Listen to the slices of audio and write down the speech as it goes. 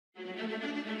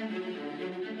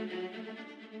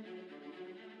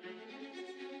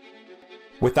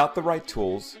Without the right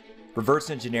tools,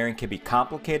 reverse engineering can be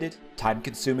complicated,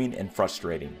 time-consuming, and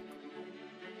frustrating.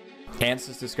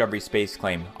 ANSYS Discovery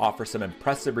SpaceClaim offers some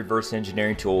impressive reverse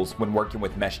engineering tools when working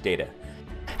with mesh data,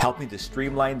 helping to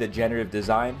streamline the generative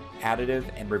design, additive,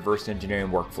 and reverse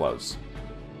engineering workflows.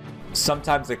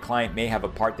 Sometimes the client may have a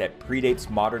part that predates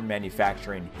modern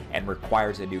manufacturing and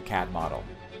requires a new CAD model.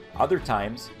 Other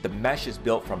times, the mesh is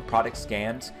built from product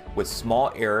scans with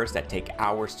small errors that take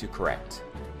hours to correct.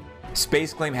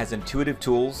 SpaceClaim has intuitive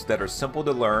tools that are simple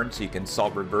to learn so you can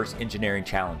solve reverse engineering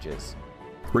challenges.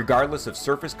 Regardless of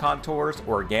surface contours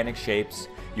or organic shapes,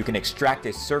 you can extract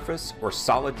a surface or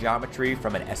solid geometry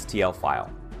from an STL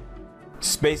file.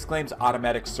 SpaceClaim's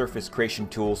automatic surface creation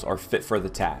tools are fit for the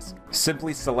task.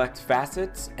 Simply select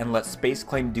facets and let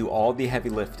SpaceClaim do all the heavy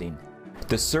lifting.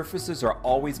 The surfaces are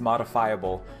always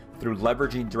modifiable through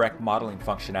leveraging direct modeling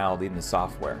functionality in the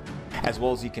software, as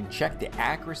well as you can check the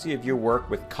accuracy of your work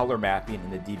with color mapping in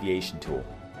the deviation tool.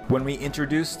 When we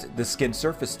introduced the Skin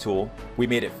Surface tool, we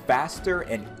made it faster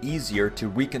and easier to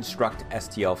reconstruct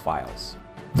STL files.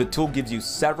 The tool gives you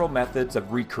several methods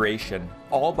of recreation,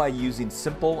 all by using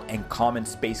simple and common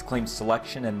SpaceClaim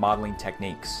selection and modeling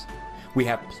techniques. We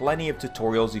have plenty of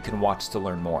tutorials you can watch to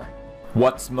learn more.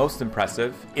 What's most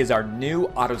impressive is our new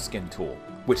AutoSkin tool,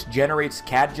 which generates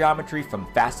CAD geometry from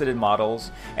faceted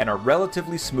models and are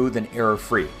relatively smooth and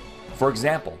error-free. For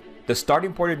example, the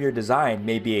starting point of your design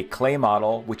may be a clay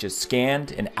model which is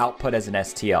scanned and output as an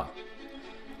STL.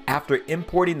 After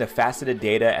importing the faceted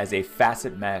data as a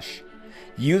facet mesh,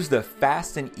 use the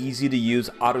fast and easy to use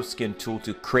AutoSkin tool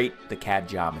to create the CAD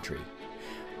geometry.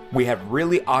 We have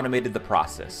really automated the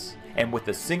process, and with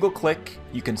a single click,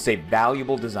 you can save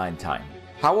valuable design time.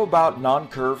 How about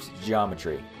non-curved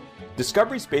geometry?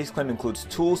 Discovery SpaceClaim includes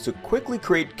tools to quickly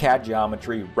create CAD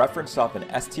geometry referenced off an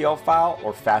STL file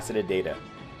or faceted data.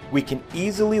 We can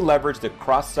easily leverage the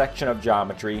cross-section of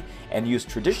geometry and use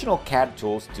traditional CAD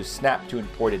tools to snap to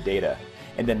imported data,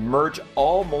 and then merge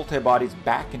all multi-bodies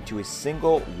back into a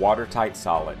single watertight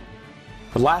solid.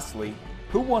 But lastly,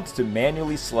 who wants to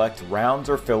manually select rounds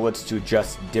or fillets to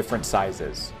adjust different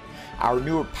sizes? Our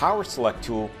newer Power Select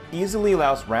tool easily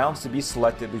allows rounds to be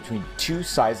selected between two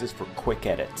sizes for quick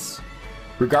edits.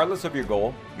 Regardless of your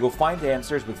goal, you'll find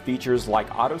answers with features like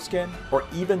AutoSkin or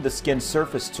even the Skin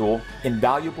Surface tool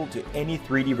invaluable to any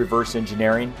 3D reverse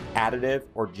engineering, additive,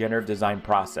 or generative design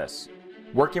process.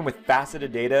 Working with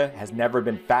faceted data has never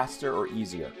been faster or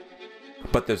easier.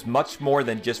 But there's much more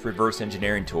than just reverse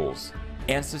engineering tools.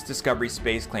 ANSYS Discovery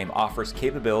SpaceClaim offers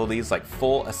capabilities like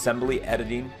full assembly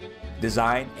editing,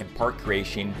 design and part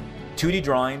creation, 2D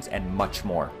drawings, and much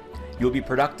more. You'll be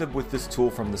productive with this tool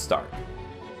from the start.